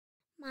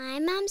My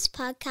mum's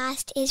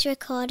podcast is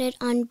recorded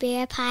on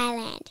Birpai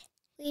land.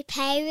 We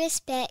pay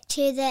respect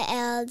to the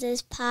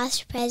elders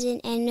past, present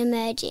and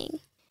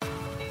emerging.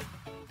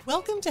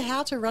 Welcome to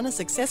How to Run a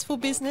Successful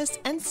Business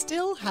and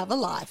Still Have a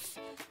Life.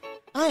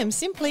 I am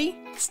simply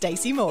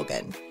Stacey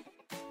Morgan.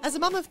 As a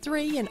mum of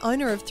three and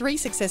owner of three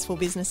successful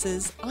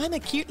businesses, I'm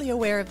acutely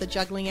aware of the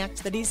juggling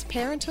act that is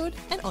parenthood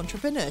and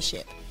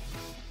entrepreneurship.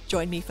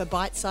 Join me for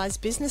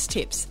bite-sized business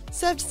tips,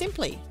 served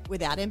simply,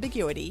 without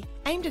ambiguity,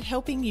 aimed at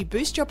helping you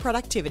boost your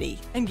productivity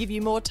and give you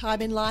more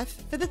time in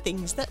life for the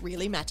things that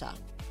really matter.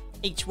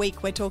 Each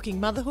week we're talking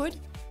motherhood,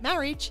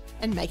 marriage,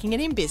 and making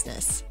it in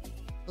business.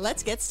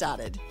 Let's get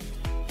started.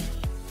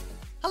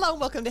 Hello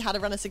and welcome to How to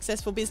Run a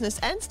Successful Business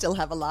and Still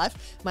Have a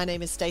Life. My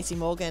name is Stacey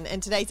Morgan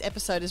and today's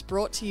episode is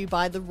brought to you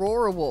by the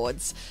Raw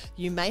Awards.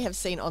 You may have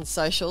seen on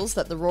socials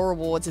that the Raw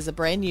Awards is a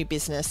brand new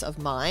business of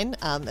mine.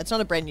 It's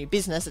not a brand new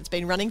business, it's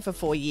been running for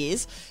 4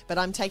 years, but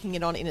I'm taking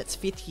it on in its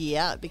 5th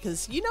year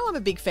because you know I'm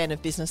a big fan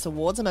of business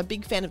awards. I'm a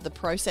big fan of the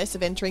process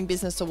of entering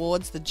business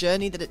awards, the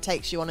journey that it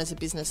takes you on as a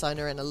business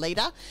owner and a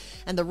leader,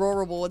 and the Raw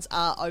Awards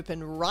are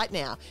open right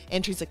now.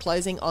 Entries are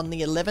closing on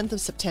the 11th of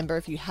September.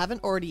 If you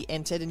haven't already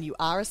entered and you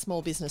are a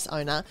small business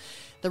owner,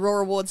 the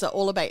Raw Awards are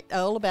all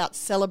about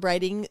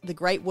celebrating the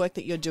great work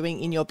that you're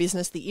doing in your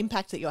business, the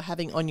impact that you're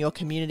having on your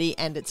community,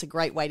 and it's a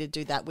great way to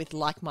do that with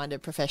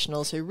like-minded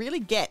professionals who really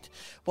get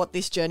what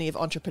this journey of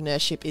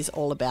entrepreneurship is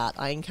all about.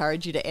 I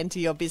encourage you to enter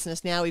your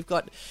business now. We've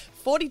got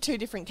 42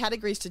 different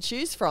categories to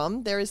choose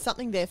from. There is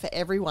something there for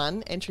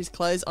everyone. Entries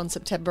close on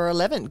September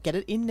 11. Get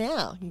it in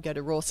now. You can go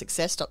to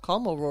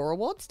rawsuccess.com or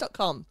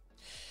rawawards.com.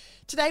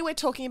 Today we're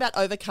talking about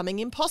overcoming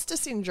imposter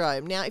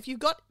syndrome. Now, if you've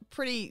got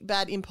pretty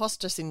bad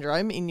imposter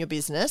syndrome in your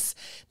business,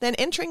 then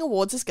entering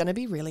awards is going to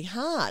be really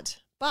hard.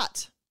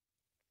 But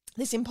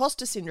this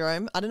imposter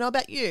syndrome, I don't know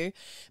about you,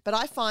 but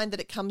I find that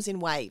it comes in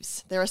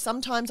waves. There are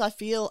sometimes I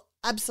feel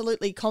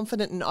absolutely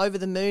confident and over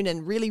the moon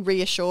and really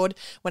reassured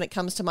when it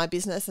comes to my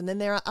business. And then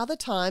there are other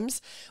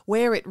times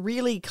where it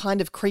really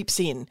kind of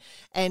creeps in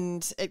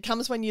and it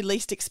comes when you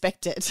least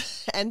expect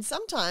it. And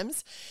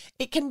sometimes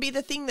it can be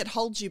the thing that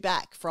holds you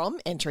back from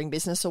entering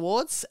business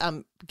awards,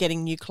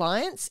 getting new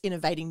clients,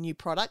 innovating new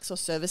products or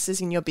services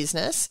in your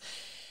business.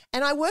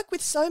 And I work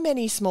with so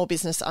many small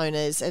business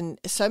owners and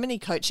so many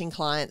coaching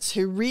clients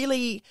who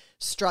really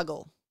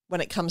struggle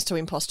when it comes to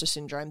imposter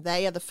syndrome.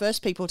 They are the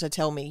first people to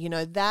tell me,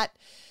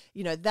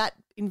 that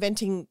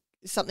inventing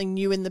something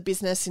new in the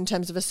business in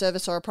terms of a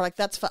service or a product,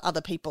 that's for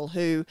other people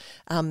who,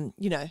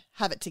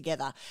 have it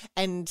together.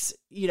 And,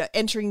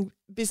 entering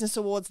business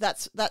awards,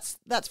 that's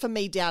for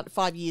me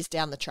 5 years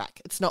down the track.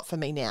 It's not for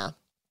me now.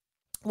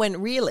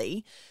 When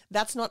really,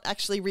 that's not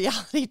actually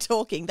reality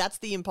talking. That's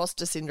the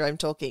imposter syndrome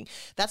talking.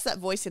 That's that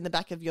voice in the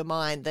back of your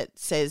mind that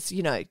says,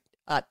 you're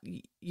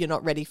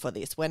not ready for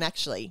this, when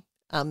actually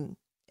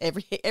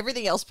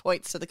everything else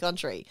points to the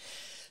contrary.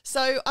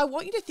 So I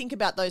want you to think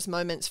about those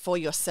moments for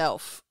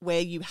yourself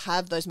where you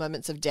have those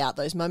moments of doubt,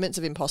 those moments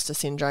of imposter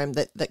syndrome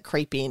that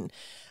creep in.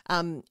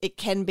 It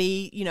can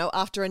be,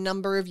 after a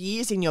number of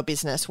years in your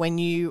business when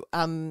you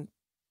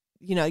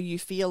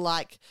feel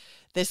like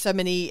there's so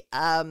many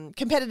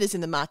competitors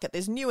in the market.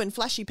 There's new and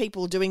flashy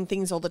people doing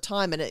things all the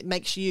time and it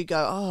makes you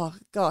go, oh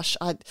gosh,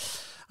 I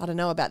don't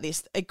know about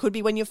this. It could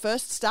be when you're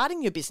first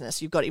starting your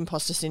business, you've got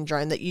imposter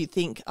syndrome that you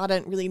think, I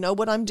don't really know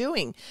what I'm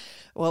doing.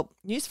 Well,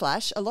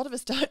 newsflash, a lot of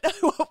us don't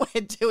know what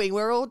we're doing.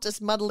 We're all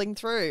just muddling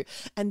through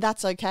and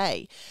that's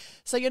okay.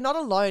 So you're not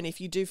alone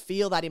if you do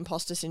feel that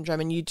imposter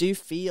syndrome and you do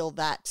feel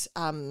that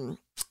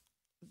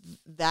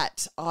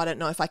I don't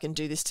know if I can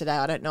do this today.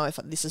 I don't know if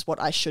this is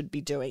what I should be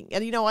doing.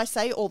 And, I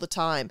say all the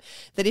time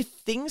that if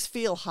things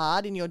feel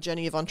hard in your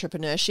journey of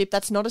entrepreneurship,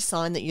 that's not a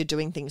sign that you're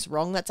doing things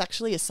wrong. That's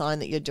actually a sign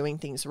that you're doing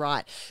things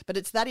right. But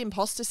it's that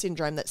imposter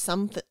syndrome that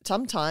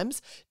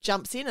sometimes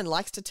jumps in and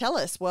likes to tell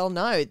us, well,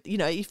 no,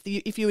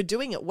 if you were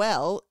doing it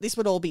well, this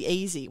would all be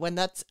easy, when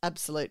that's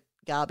absolute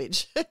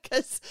garbage,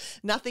 because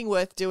nothing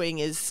worth doing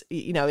is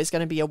going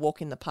to be a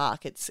walk in the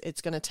park. It's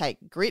going to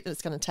take grit and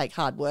it's going to take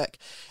hard work.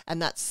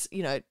 And that's,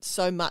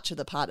 so much of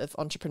the part of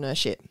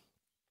entrepreneurship.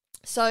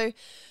 So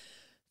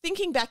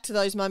thinking back to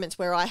those moments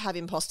where I have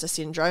imposter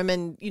syndrome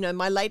and,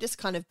 my latest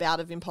kind of bout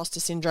of imposter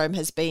syndrome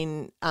has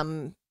been,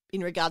 in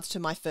regards to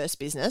my first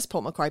business,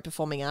 Port Macquarie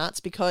Performing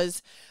Arts,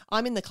 because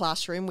I'm in the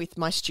classroom with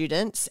my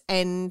students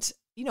and,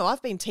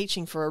 I've been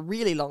teaching for a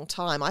really long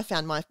time. I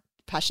found my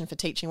passion for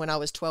teaching when I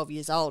was 12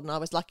 years old, and I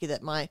was lucky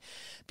that my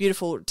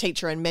beautiful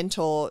teacher and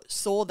mentor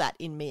saw that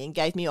in me and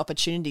gave me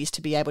opportunities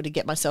to be able to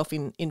get myself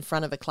in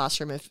front of a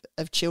classroom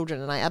of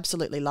children, and I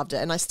absolutely loved it,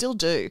 and I still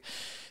do.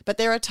 But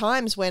there are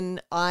times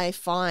when I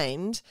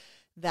find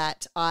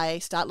that I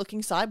start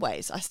looking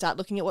sideways. I start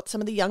looking at what some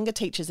of the younger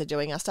teachers are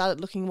doing. I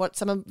started looking what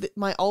some of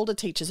my older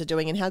teachers are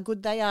doing and how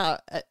good they are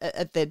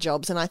at their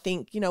jobs. And I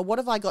think, what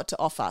have I got to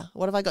offer?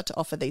 What have I got to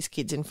offer these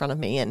kids in front of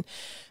me? And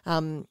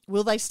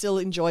will they still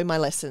enjoy my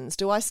lessons?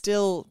 Do I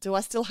still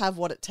have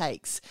what it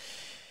takes?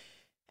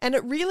 And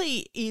it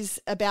really is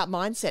about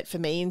mindset for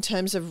me in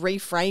terms of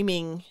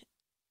reframing,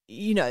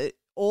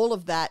 all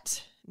of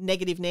that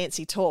negative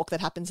Nancy talk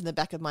that happens in the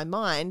back of my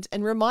mind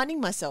and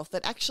reminding myself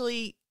that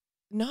actually,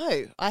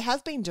 no, I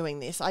have been doing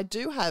this. I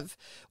do have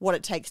what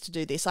it takes to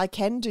do this. I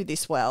can do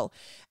this well.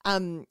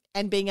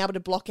 And being able to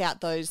block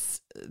out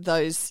those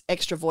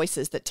extra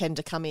voices that tend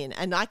to come in.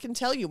 And I can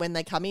tell you when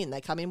they come in.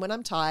 They come in when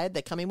I'm tired.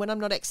 They come in when I'm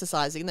not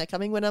exercising. They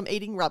come in when I'm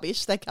eating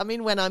rubbish. They come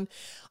in when I'm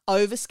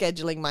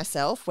overscheduling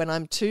myself, when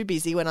I'm too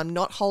busy, when I'm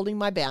not holding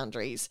my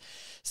boundaries.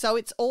 So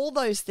it's all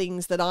those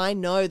things that I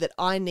know that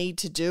I need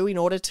to do in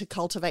order to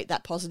cultivate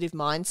that positive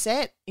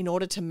mindset, in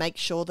order to make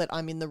sure that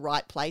I'm in the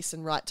right place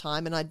and right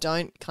time, and I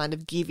don't kind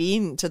of give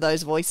in to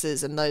those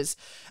voices and those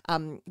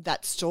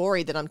that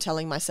story that I'm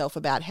telling myself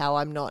about how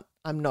I'm not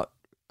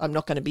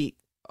going to be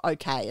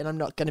okay, and I'm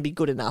not going to be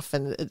good enough,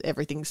 and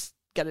everything's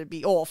going to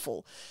be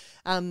awful,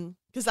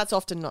 because that's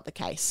often not the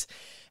case.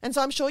 And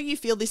so I'm sure you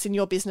feel this in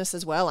your business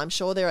as well. I'm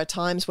sure there are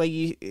times where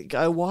you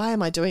go, why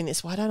am I doing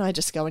this? Why don't I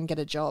just go and get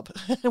a job?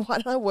 Why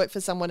don't I work for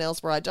someone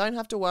else where I don't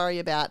have to worry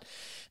about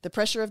the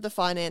pressure of the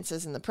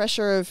finances and the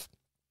pressure of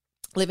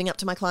living up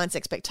to my clients'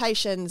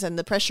 expectations and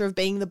the pressure of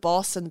being the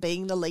boss and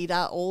being the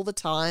leader all the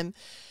time?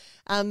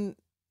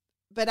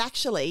 But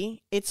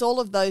actually, it's all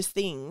of those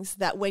things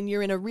that when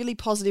you're in a really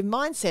positive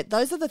mindset,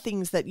 those are the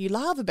things that you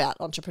love about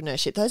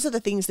entrepreneurship. Those are the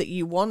things that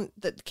you want,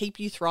 that keep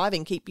you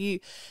thriving, keep you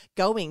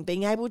going,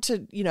 being able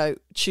to,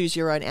 choose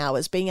your own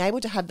hours, being able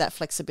to have that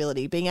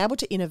flexibility, being able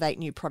to innovate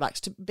new products,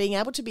 to being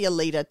able to be a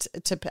leader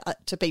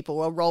to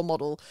people, a role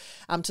model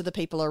to the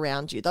people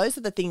around you. Those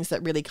are the things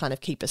that really kind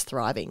of keep us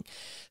thriving.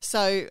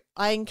 So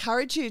I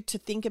encourage you to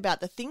think about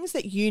the things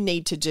that you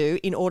need to do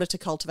in order to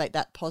cultivate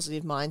that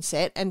positive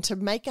mindset and to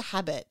make a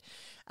habit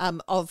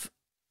of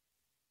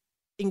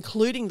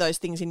including those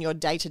things in your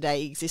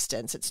day-to-day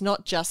existence. It's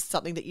not just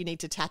something that you need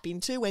to tap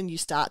into when you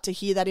start to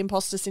hear that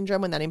imposter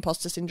syndrome, when that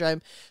imposter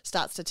syndrome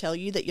starts to tell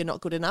you that you're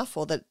not good enough,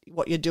 or that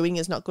what you're doing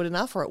is not good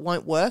enough, or it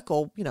won't work,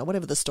 or,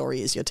 whatever the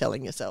story is you're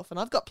telling yourself. And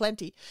I've got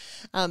plenty,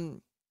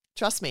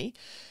 trust me.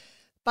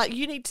 But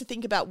you need to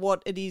think about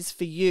what it is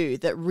for you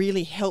that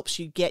really helps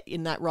you get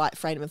in that right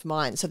frame of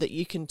mind so that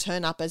you can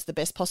turn up as the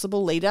best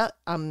possible leader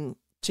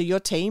to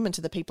your team and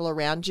to the people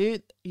around you,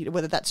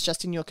 whether that's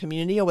just in your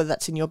community or whether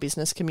that's in your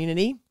business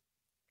community,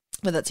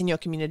 whether that's in your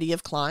community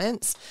of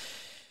clients,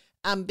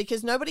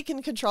 because nobody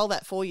can control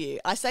that for you.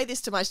 I say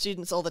this to my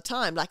students all the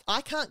time, like,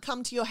 I can't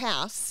come to your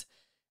house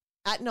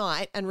at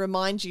night and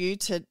remind you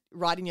to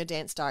write in your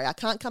dance diary. I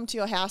can't come to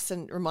your house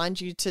and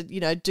remind you to,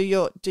 do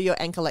your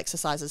ankle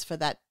exercises for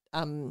that,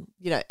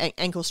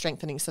 ankle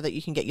strengthening so that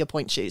you can get your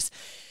point shoes.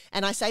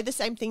 And I say the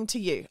same thing to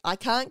you. I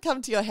can't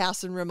come to your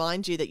house and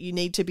remind you that you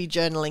need to be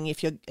journaling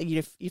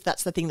if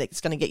that's the thing that's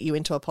going to get you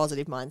into a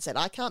positive mindset.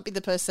 I can't be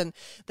the person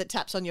that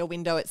taps on your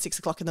window at 6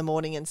 o'clock in the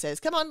morning and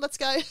says, come on, let's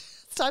go.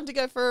 It's time to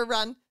go for a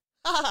run.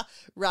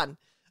 Run.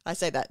 I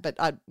say that, but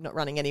I'm not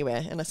running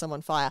anywhere unless I'm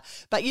on fire.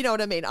 But you know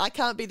what I mean? I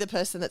can't be the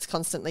person that's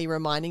constantly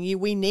reminding you.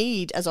 We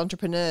need, as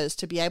entrepreneurs,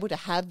 to be able to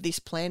have this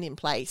plan in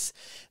place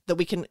that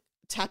we can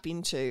tap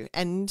into,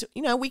 and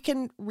we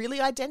can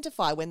really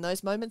identify when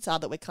those moments are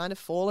that we're kind of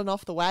fallen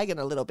off the wagon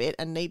a little bit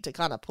and need to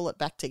kind of pull it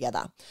back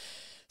together.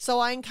 So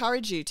I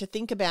encourage you to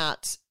think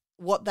about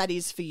what that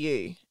is for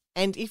you,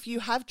 and if you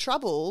have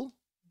trouble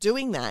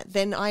doing that,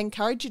 then I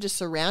encourage you to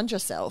surround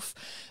yourself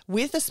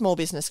with a small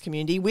business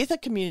community, with a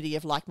community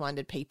of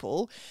like-minded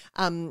people,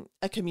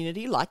 a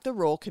community like the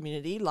Raw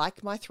community,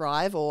 like my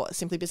Thrive or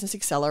Simply Business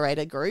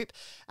Accelerator group,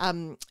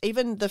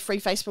 even the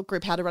free Facebook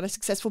group, How to Run a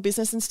Successful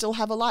Business and Still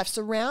Have a Life.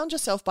 Surround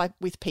yourself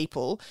with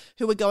people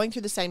who are going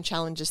through the same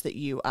challenges that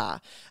you are.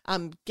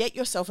 Get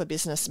yourself a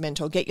business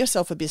mentor, get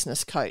yourself a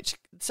business coach,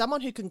 someone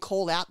who can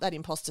call out that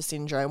imposter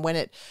syndrome when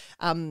it,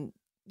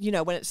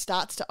 when it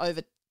starts to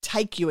overtake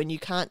you and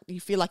you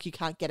feel like you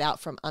can't get out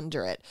from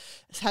under it.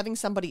 It's having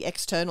somebody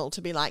external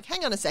to be like,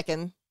 hang on a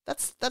second,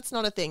 that's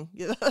not a thing.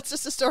 That's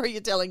just a story you're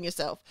telling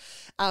yourself,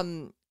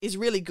 is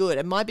really good.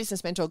 And my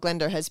business mentor,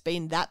 Glenda, has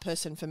been that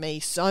person for me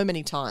so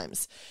many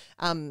times,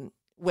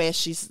 where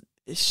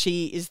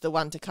she is the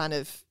one to kind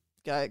of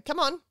go,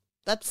 come on,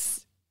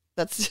 that's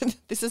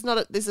this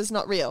is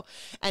not real,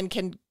 and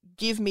can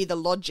give me the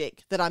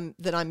logic that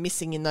I'm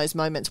missing in those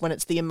moments when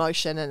it's the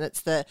emotion and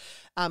it's the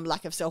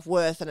lack of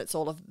self-worth and it's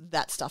all of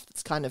that stuff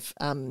that's kind of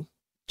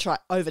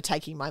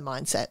overtaking my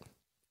mindset.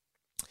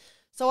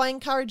 So I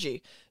encourage you,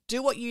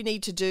 do what you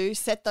need to do,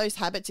 set those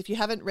habits. If you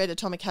haven't read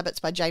Atomic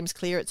Habits by James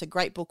Clear, it's a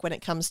great book when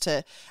it comes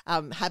to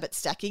habit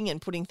stacking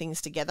and putting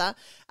things together.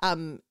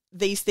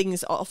 These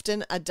things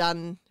often are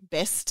done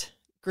best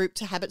grouped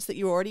to habits that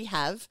you already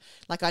have.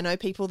 Like, I know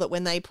people that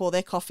when they pour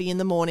their coffee in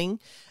the morning,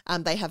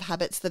 they have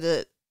habits that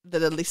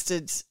are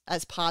listed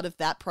as part of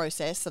that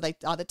process. So they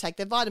either take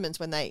their vitamins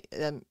when they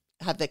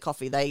have their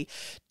coffee. They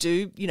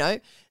do,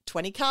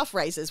 20 calf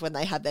raises when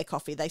they have their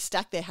coffee. They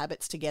stack their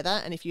habits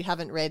together. And if you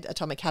haven't read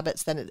Atomic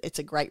Habits, then it's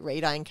a great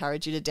read. I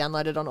encourage you to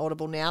download it on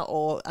Audible now,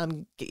 or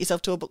get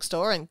yourself to a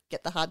bookstore and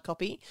get the hard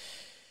copy,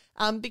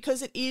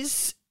 because it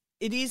is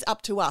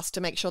up to us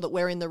to make sure that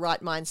we're in the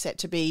right mindset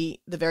to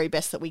be the very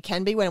best that we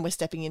can be when we're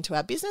stepping into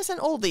our business and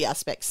all the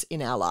aspects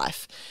in our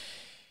life.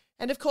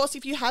 And of course,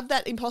 if you have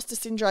that imposter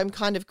syndrome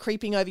kind of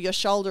creeping over your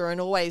shoulder and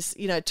always,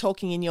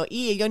 talking in your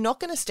ear, you're not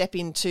going to step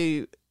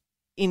into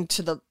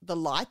the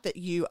light that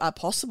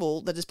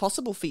is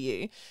possible for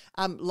you,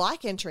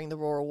 like entering the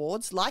Raw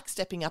Awards, like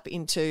stepping up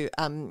into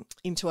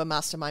a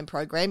mastermind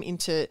program,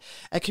 into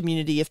a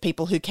community of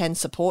people who can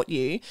support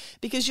you,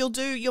 because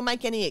you'll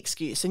make any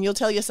excuse and you'll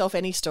tell yourself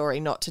any story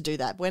not to do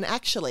that, when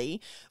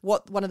actually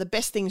one of the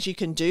best things you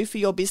can do for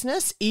your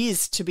business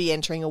is to be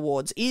entering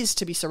awards, is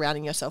to be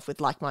surrounding yourself with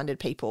like-minded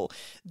people.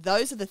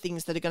 Those are the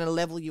things that are going to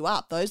level you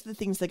up. Those are the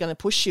things that are going to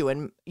push you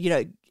and,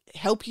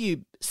 help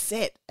you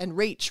set and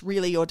reach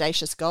really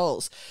audacious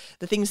goals,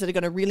 the things that are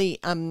going to really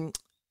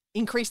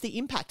increase the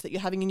impact that you're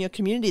having in your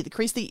community,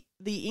 increase the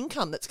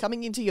income that's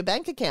coming into your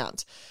bank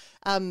account.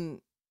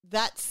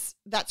 That's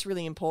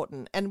really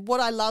important. And what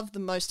I love the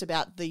most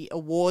about the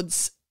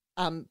awards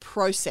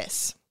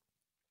process,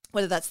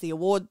 whether that's the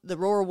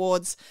Raw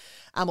Awards,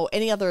 or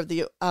any other of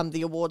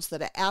the awards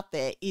that are out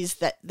there, is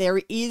that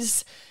there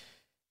is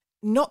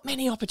not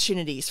many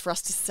opportunities for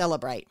us to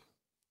celebrate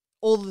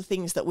all the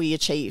things that we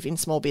achieve in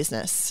small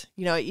business.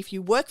 If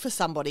you work for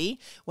somebody,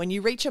 when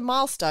you reach a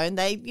milestone,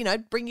 they,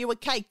 bring you a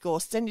cake or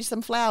send you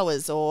some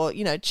flowers or,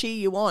 cheer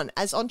you on.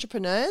 As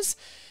entrepreneurs,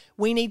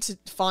 we need to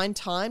find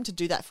time to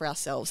do that for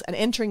ourselves. And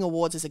entering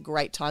awards is a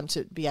great time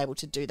to be able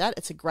to do that.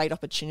 It's a great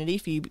opportunity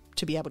for you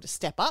to be able to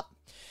step up.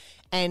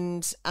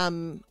 And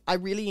I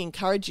really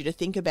encourage you to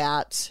think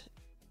about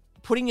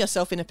putting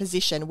yourself in a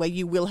position where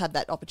you will have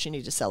that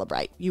opportunity to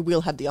celebrate. You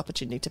will have the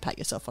opportunity to pat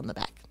yourself on the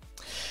back.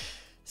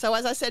 So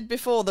as I said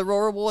before, the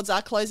Raw Awards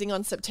are closing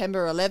on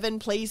September 11.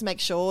 Please make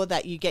sure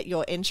that you get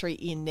your entry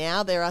in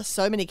now. There are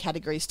so many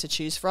categories to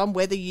choose from,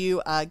 whether you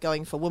are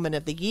going for Woman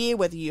of the Year,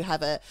 whether you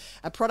have a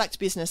product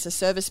business, a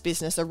service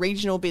business, a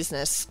regional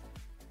business,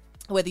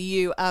 whether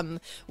you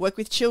work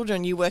with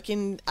children, you work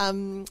in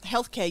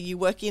healthcare, you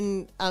work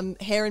in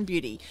hair and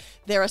beauty.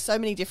 There are so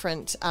many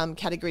different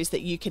categories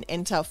that you can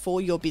enter for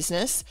your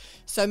business.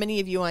 So many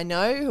of you I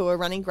know who are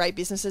running great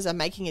businesses are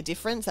making a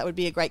difference. That would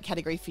be a great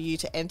category for you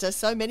to enter.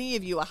 So many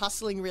of you are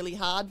hustling really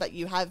hard, but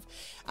you have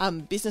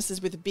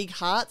businesses with a big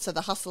heart. So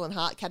the hustle and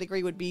heart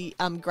category would be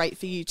great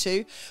for you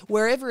too.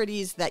 Wherever it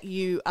is that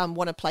you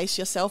want to place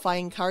yourself, I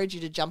encourage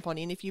you to jump on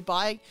in. If you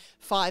buy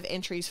 5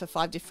 entries for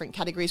 5 different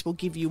categories, we'll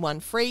give you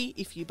 1 free.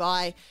 If you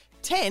buy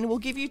 10, we'll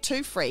give you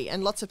 2 free.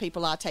 And lots of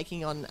people are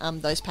taking on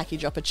those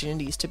package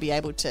opportunities to be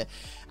able to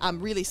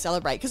really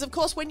celebrate. Because, of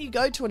course, when you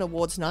go to an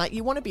awards night,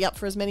 you want to be up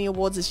for as many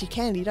awards as you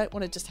can. You don't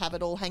want to just have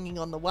it all hanging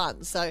on the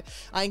one. So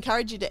I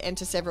encourage you to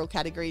enter several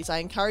categories. I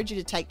encourage you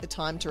to take the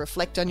time to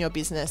reflect on your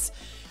business,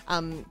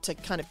 to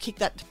kind of kick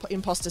that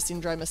imposter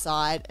syndrome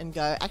aside and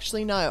go,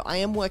 actually, no, I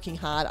am working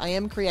hard. I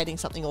am creating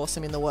something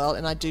awesome in the world,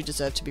 and I do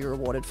deserve to be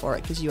rewarded for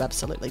it, because you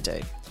absolutely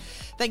do.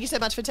 Thank you so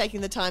much for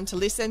taking the time to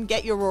listen.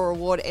 Get your Raw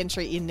Award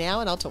entry in now,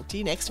 and I'll talk to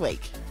you next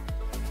week.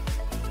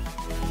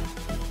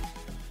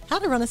 How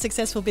to Run a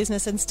Successful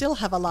Business and Still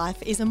Have a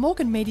Life is a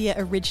Morgan Media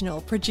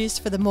original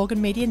produced for the Morgan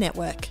Media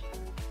Network.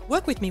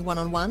 Work with me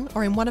one-on-one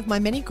or in one of my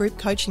many group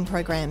coaching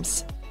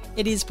programs.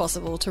 It is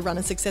possible to run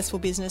a successful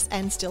business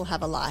and still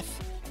have a life.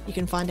 You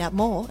can find out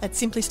more at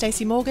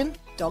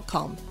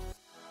simplystacymorgan.com.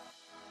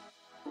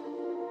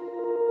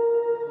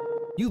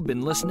 You've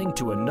been listening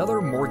to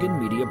another Morgan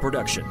Media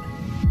production.